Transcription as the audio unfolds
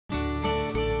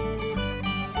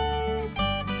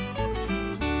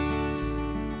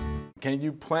Can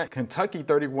you plant Kentucky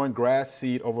 31 grass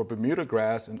seed over Bermuda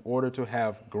grass in order to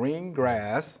have green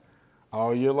grass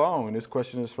all year long? And this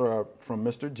question is from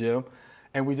Mr. Jim.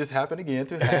 And we just happen again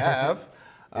to have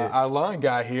our lawn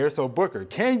guy here. So Booker,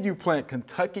 can you plant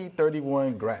Kentucky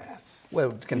 31 grass?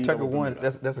 Well, Kentucky 1,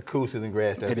 that's a cool season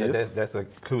grass. That's a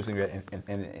cool season grass.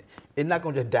 And it's not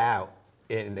going to just die out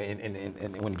and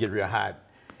when it gets real hot.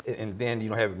 And then you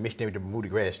don't have it mixed in with the Bermuda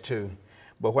grass too.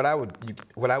 But what I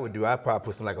would do, I'd probably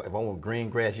put some, like, if I want green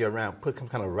grass year round, put some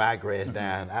kind of ryegrass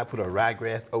down. I put a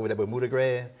ryegrass over that Bermuda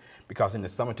grass because in the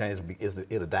summertime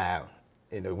it'll die out,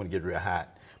 when it gets real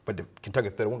hot. But the Kentucky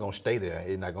 31 gonna stay there.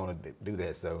 It's not gonna do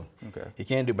that. So you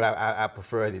can do, but I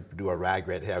prefer to do a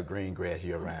ryegrass to have green grass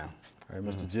year round. All right,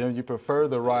 Mr. Jim, you prefer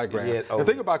the ryegrass. Yeah, the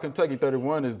thing about Kentucky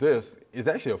 31 is it's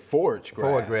actually a forage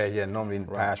grass. Forage grass, yeah, normally in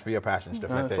field pasture and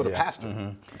stuff like that. For the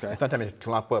pasture. Okay. And sometimes it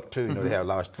clump up too, they have a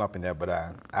large clump in there, but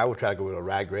I would try to go with a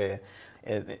ryegrass.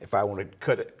 And if I want to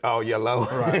cut it all year long,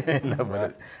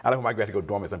 but I don't want my grass to go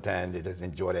dormant sometimes, to just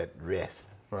enjoy that rest.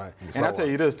 Right, and I'll tell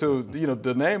you this too,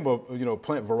 the name of,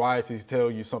 plant varieties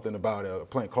tell you something about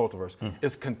plant cultivars.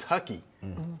 It's Kentucky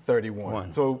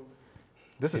 31. So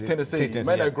this is Tennessee. It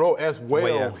may not grow as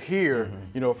well here,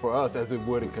 for us as it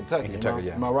would in Kentucky.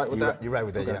 Am I right with that? You're right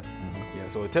with that, yeah. Yeah,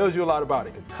 so it tells you a lot about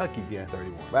it, Kentucky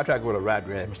 31. But I try to go to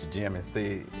ryegrass, Mr. Jim, and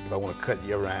see if I want to cut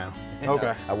year round.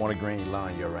 Okay. I want a green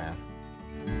lawn year round.